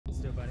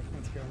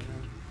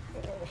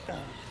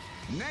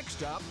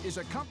Next up is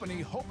a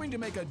company hoping to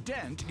make a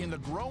dent in the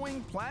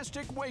growing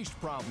plastic waste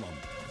problem.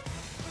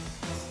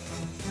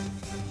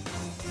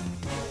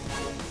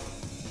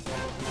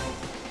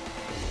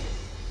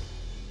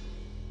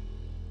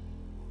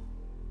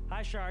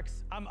 Hi,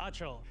 Sharks. I'm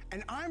Achal.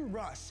 And I'm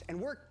Russ, and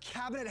we're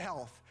Cabinet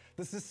Health,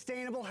 the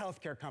sustainable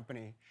healthcare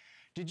company.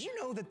 Did you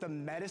know that the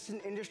medicine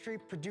industry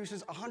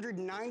produces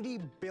 190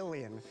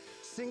 billion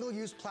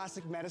single-use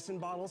plastic medicine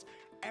bottles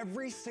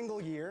every single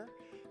year?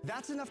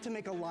 That's enough to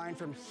make a line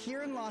from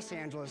here in Los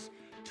Angeles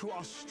to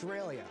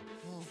Australia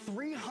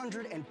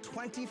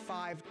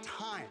 325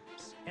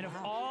 times. And of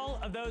all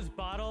of those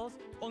bottles,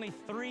 only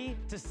 3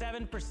 to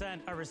 7%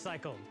 are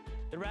recycled.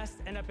 The rest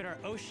end up in our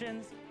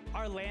oceans,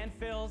 our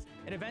landfills,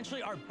 and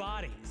eventually our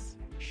bodies.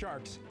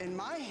 Sharks, in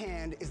my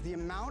hand is the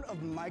amount of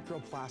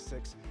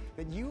microplastics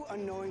that you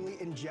unknowingly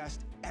ingest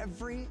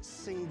every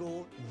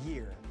single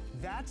year.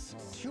 That's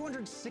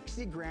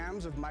 260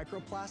 grams of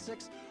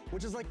microplastics,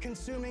 which is like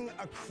consuming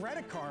a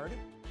credit card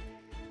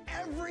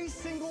every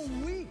single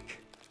week.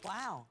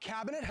 Wow.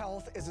 Cabinet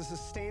Health is a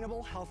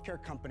sustainable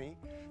healthcare company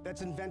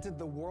that's invented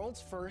the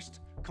world's first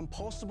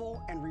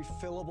compostable and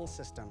refillable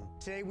system.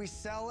 Today, we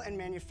sell and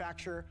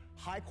manufacture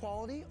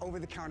high-quality,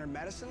 over-the-counter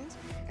medicines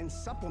and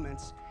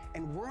supplements,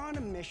 and we're on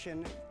a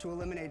mission to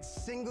eliminate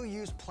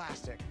single-use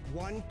plastic,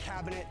 one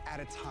cabinet at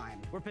a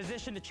time. We're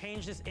positioned to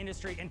change this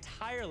industry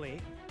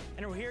entirely,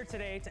 and we're here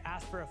today to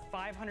ask for a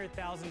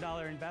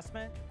 $500,000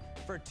 investment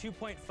for a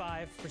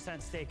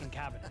 2.5% stake in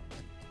Cabinet.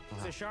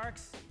 So,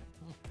 Sharks,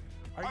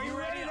 are you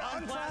ready to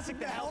unplastic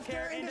the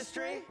healthcare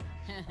industry?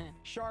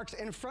 Sharks,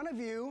 in front of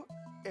you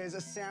is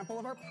a sample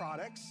of our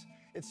products.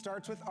 It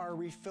starts with our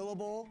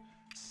refillable,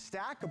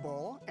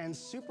 stackable, and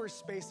super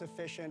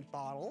space-efficient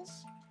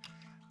bottles.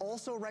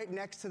 Also, right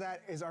next to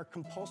that is our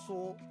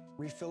compostable,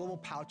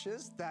 refillable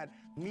pouches that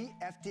meet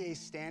FDA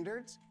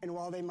standards, and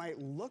while they might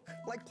look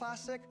like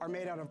plastic, are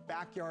made out of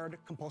backyard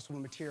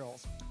compostable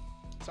materials.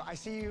 So I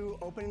see you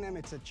opening them.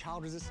 It's a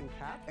child-resistant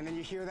cap, and then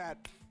you hear that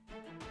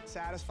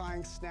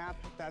satisfying snap.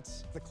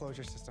 That's the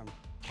closure system.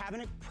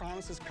 Cabinet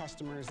promises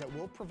customers that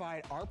we'll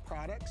provide our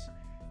products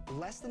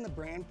less than the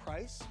brand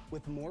price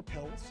with more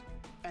pills,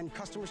 and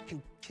customers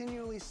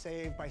continually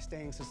save by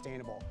staying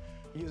sustainable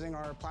using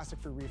our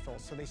plastic-free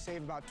refills. So they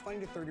save about 20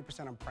 to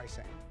 30% on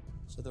pricing.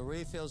 So the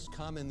refills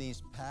come in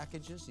these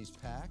packages, these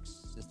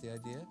packs? Is this the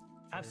idea?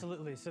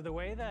 Absolutely. So the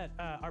way that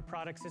our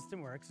product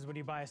system works is when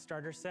you buy a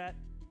starter set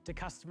to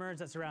customers,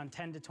 that's around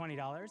 $10 to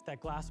 $20.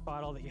 That glass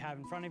bottle that you have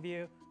in front of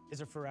you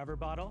is a forever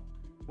bottle.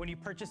 When you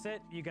purchase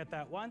it, you get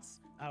that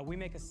once. We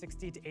make a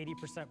 60 to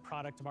 80%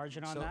 product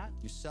margin on that.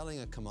 You're selling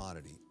a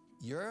commodity.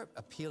 You're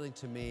appealing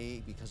to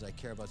me because I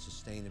care about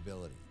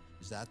sustainability.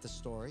 Is that the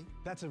story?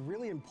 That's a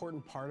really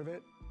important part of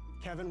it.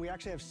 Kevin, we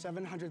actually have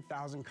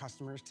 700,000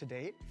 customers to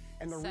date.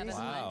 And the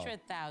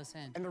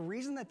 700,000. And the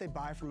reason that they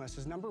buy from us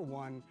is, number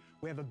one,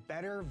 we have a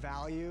better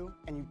value,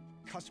 and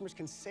customers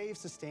can save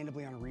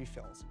sustainably on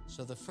refills.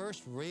 So the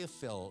first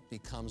refill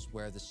becomes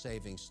where the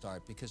savings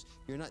start, because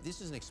this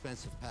is an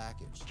expensive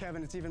package.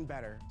 Kevin, it's even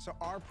better. So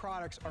our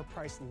products are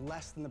priced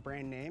less than the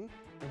brand name.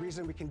 The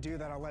reason we can do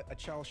that, I'll let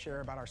Achal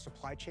share about our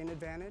supply chain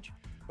advantage.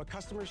 But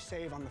customers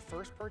save on the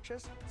first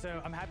purchase.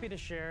 So I'm happy to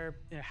share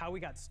how we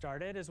got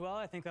started as well.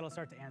 I think that'll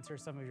start to answer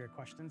some of your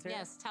questions here.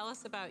 Yes, tell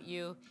us about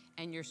you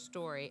and your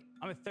story.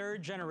 I'm a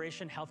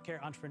third-generation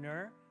healthcare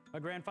entrepreneur. My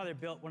grandfather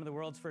built one of the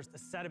world's first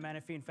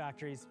acetaminophen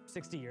factories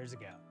 60 years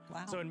ago.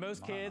 Wow. So when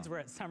most kids were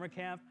at summer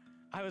camp,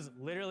 I was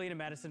literally in a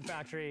medicine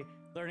factory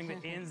learning the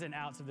ins and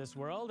outs of this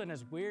world, and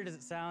as weird as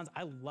it sounds,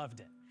 I loved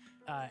it.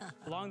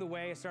 Along the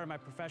way, I started my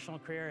professional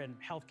career in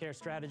healthcare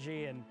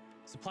strategy and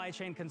supply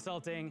chain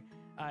consulting,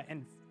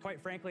 and quite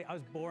frankly, I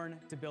was born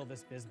to build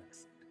this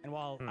business. And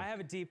while I have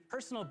a deep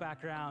personal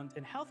background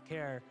in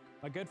healthcare,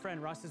 my good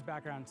friend Russ's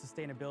background in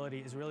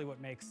sustainability is really what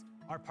makes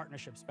our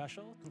partnership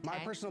special. Okay. My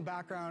personal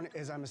background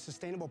is I'm a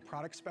sustainable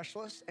product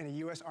specialist and a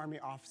U.S. Army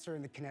officer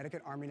in the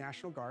Connecticut Army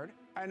National Guard.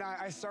 And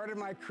I started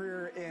my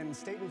career in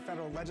state and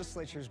federal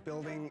legislatures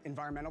building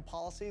environmental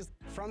policies.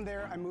 From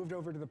there, I moved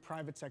over to the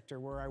private sector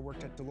where I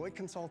worked at Deloitte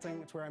Consulting.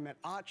 It's where I met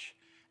Ach.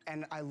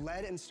 And I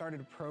led and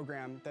started a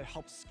program that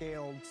helped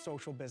scale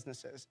social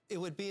businesses. It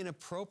would be an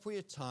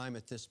appropriate time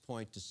at this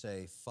point to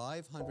say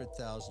 $500,000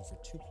 for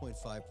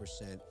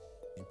 2.5%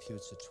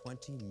 imputes a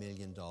 $20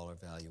 million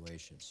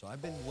valuation. So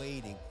I've been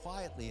waiting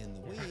quietly in the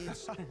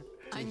weeds.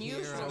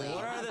 Unusually.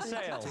 What are the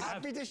sales?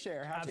 Happy to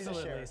share, happy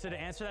Absolutely. to share. So to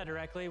answer that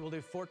directly, we'll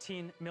do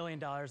 $14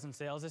 million in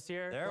sales this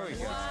year. There we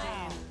go.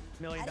 Wow.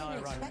 $16 million I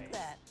didn't run expect rate.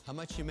 that. How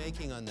much you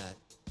making on that?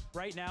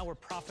 Right now, we're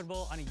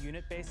profitable on a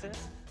unit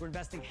basis. We're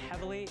investing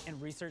heavily in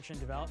research and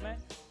development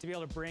to be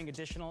able to bring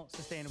additional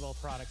sustainable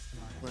products to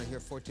market. When I hear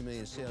 14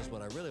 million sales,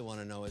 what I really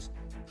want to know is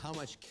how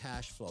much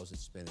cash flow is it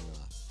spinning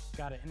off?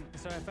 Got it. And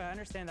so if I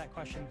understand that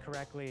question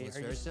correctly, Well, it's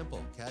very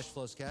simple. Cash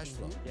flow is cash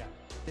flow. Yeah.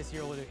 This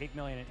year, we'll do $8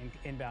 million in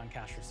inbound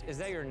cash receipts. Is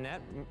that your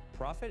net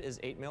profit, is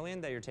 $8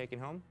 million that you're taking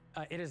home?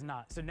 It is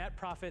not. So net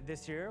profit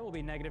this year will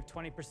be negative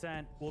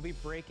 20%. We'll be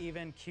break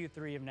even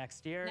Q3 of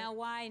next year. Now,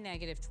 why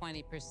negative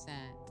 20%?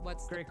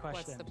 What's Great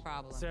question. What's the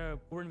problem?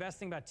 So we're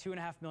investing about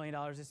 $2.5 million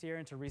this year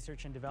into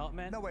research and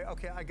development. No, wait,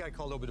 okay, I got to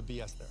call a little bit of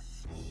BS there.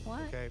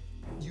 What? Okay,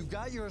 you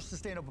got your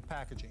sustainable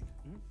packaging.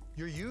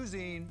 You're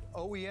using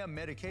OEM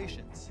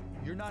medications.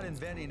 You're not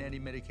inventing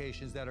any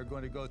medications that are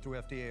going to go through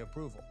FDA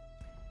approval.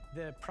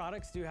 The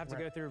products do have to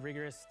go through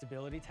rigorous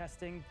stability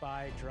testing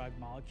by drug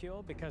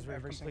molecule because we're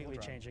completely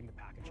changing the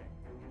packaging.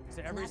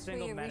 So every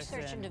single where your medicine.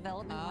 research and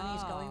development money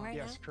is going right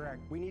now? Yes,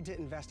 correct. We need to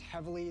invest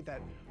heavily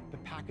that the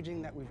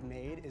packaging that we've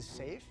made is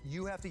safe.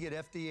 You have to get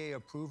FDA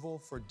approval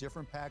for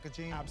different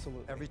packaging.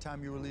 Absolutely. Every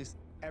time you release.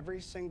 Every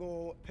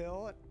single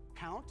pill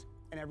count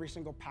and every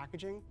single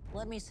packaging.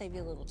 Let me save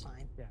you a little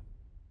time. Yeah.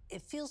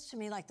 It feels to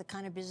me like the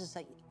kind of business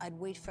that I'd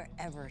wait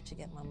forever to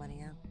get my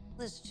money out.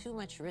 There's too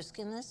much risk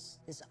in this.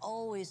 There's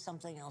always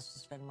something else to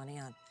spend money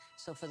on.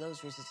 So for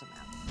those reasons, I'm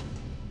out.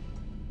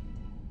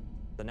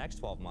 The next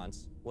 12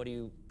 months, what do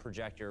you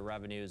project your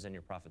revenues and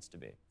your profits to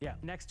be? Yeah,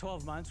 next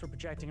 12 months, we're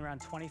projecting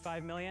around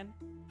 25 million.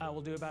 We'll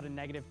do about a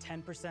negative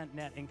 10%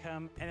 net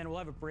income, and then we'll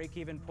have a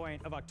break-even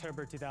point of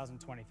October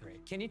 2023.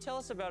 Can you tell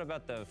us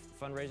about the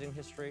fundraising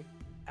history?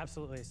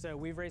 Absolutely. So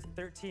we've raised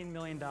 $13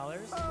 million from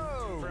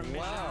wow.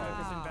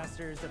 mission-focused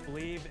investors that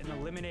believe in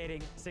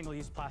eliminating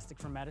single-use plastic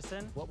from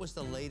medicine. What was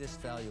the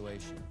latest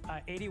valuation?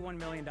 $81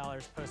 million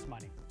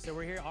post-money. So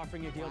we're here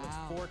offering a deal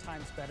that's 4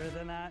 times better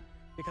than that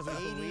because we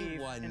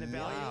believe in the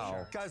value.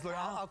 Wow. Guys, look,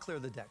 I'll clear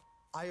the deck.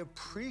 I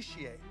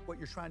appreciate what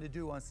you're trying to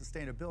do on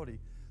sustainability,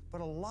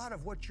 but a lot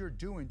of what you're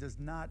doing does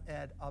not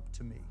add up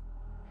to me.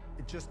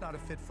 It's just not a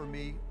fit for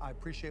me. I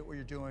appreciate what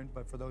you're doing,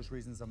 but for those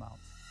reasons, I'm out.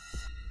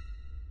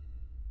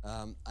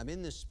 I'm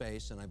in this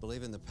space, and I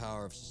believe in the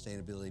power of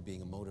sustainability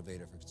being a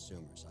motivator for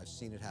consumers. I've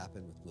seen it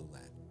happen with Blue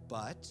Land.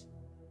 But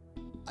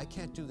I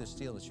can't do this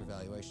deal at your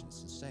valuation.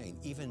 It's insane.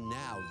 Even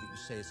now, you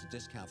say it's a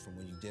discount from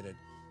when you did it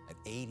at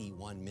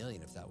 81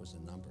 million, if that was the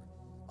number.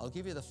 I'll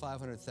give you the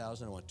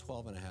 500,000. I want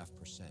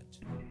 12.5%.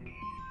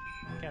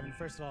 Kevin,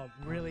 first of all,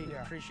 really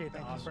appreciate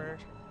the offer.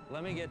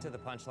 Let me get to the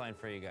punchline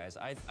for you guys.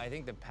 I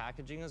think the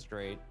packaging is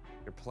great.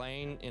 You're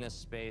playing in a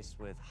space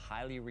with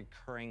highly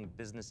recurring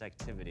business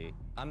activity.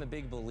 I'm a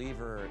big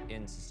believer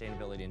in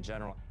sustainability in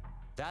general.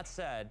 That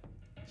said,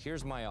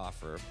 here's my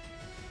offer.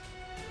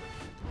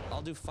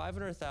 I'll do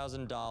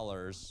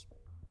 $500,000,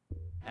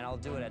 and I'll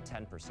do it at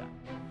 10%.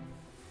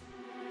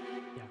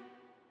 Yeah.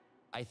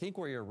 I think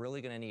where you're really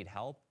gonna need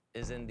help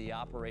is in the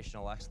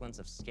operational excellence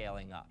of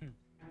scaling up.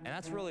 And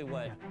that's really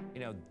what,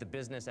 the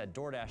business at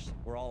DoorDash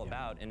we're all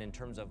about. And in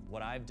terms of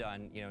what I've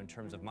done, in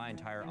terms of my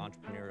entire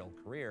entrepreneurial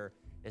career,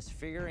 is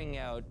figuring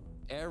out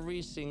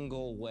every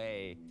single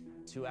way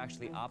to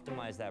actually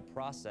optimize that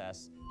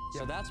process.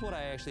 So that's what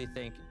I actually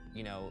think,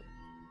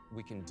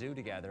 we can do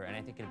together, and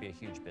I think it'd be a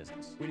huge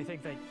business. We do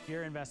think that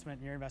your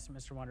investment,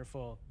 Mr.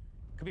 Wonderful,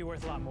 could be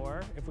worth a lot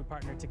more if we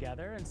partnered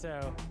together. And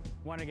so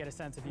want to get a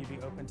sense if you'd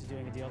be open to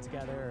doing a deal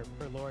together,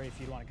 or Lori, if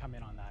you'd want to come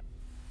in on that.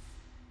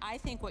 I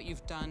think what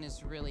you've done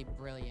is really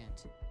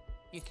brilliant.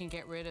 You can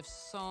get rid of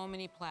so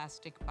many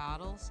plastic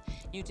bottles.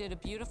 You did a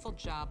beautiful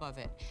job of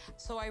it.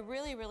 So I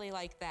really, really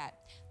like that.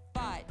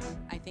 But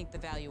I think the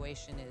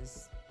valuation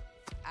is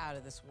out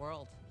of this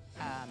world.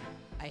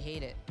 I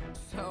hate it.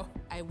 So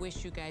I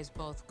wish you guys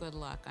both good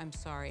luck. I'm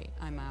sorry,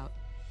 I'm out.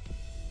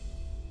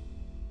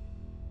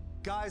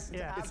 Guys,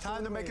 it's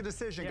time to make a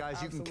decision,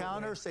 guys. You can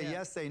counter, say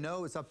yes, say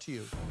no. It's up to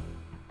you.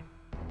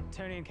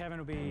 Tony and Kevin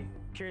will be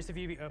curious if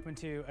you'd be open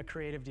to a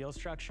creative deal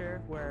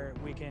structure where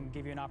we can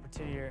give you an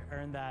opportunity to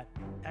earn that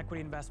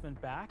equity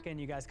investment back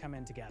and you guys come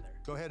in together.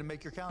 Go ahead and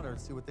make your counter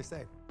and see what they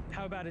say.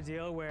 How about a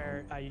deal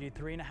where you do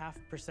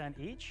 3.5%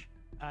 each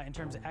in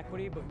terms of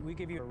equity, but we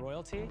give you a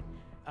royalty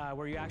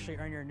where you actually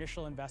earn your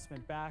initial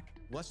investment back.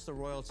 What's the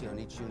royalty on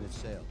each unit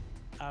sale?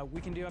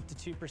 We can do up to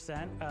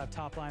 2% of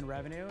top-line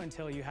revenue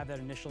until you have that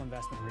initial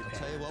investment repaid. I'll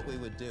tell you what we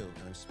would do,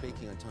 and I'm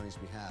speaking on Tony's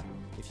behalf.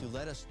 If you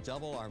let us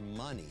double our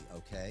money,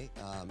 okay,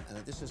 and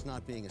this is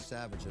not being a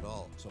savage at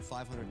all, so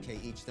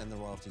 500K each, then the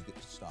royalty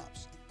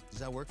stops. Does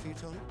that work for you,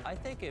 Tony? I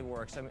think it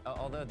works. I mean,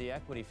 although the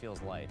equity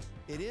feels light.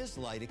 It is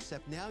light,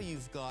 except now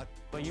you've got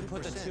But you 2%.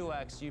 put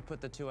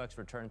the 2x,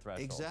 return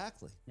threshold.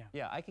 Exactly.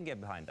 Yeah, I can get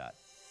behind that.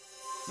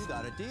 You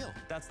got a deal.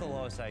 That's the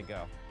lowest I'd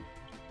go.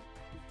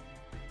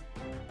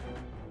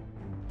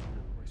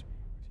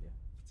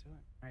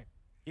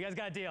 You guys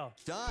got a deal.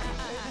 Done.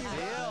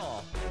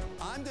 Deal.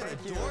 I'm going to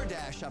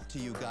DoorDash up to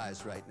you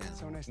guys right now.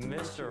 So nice to meet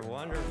you. Mr.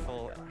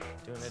 Wonderful,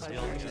 doing this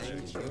deal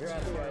together.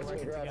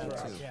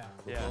 Congrats. Yeah.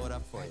 We'll blow it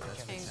up for you.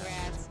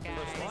 Congrats,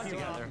 guys.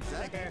 Together.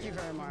 Thank you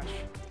very much.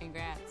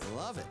 Congrats.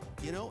 Love it.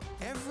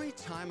 Every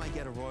time I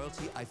get a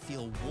royalty, I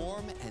feel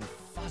warm and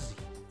fuzzy.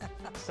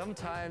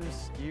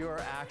 Sometimes you are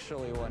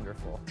actually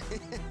wonderful.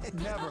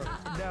 Never,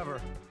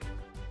 never.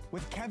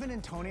 With Kevin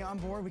and Tony on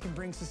board, we can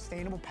bring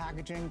sustainable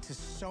packaging to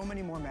so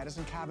many more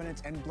medicine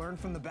cabinets and learn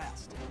from the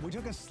best. We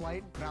took a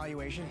slight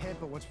valuation hit,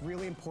 but what's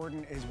really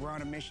important is we're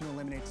on a mission to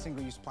eliminate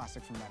single-use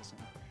plastic from medicine.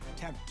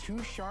 To have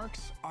two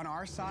sharks on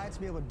our side to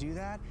be able to do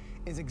that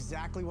is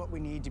exactly what we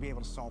need to be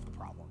able to solve the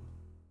problem.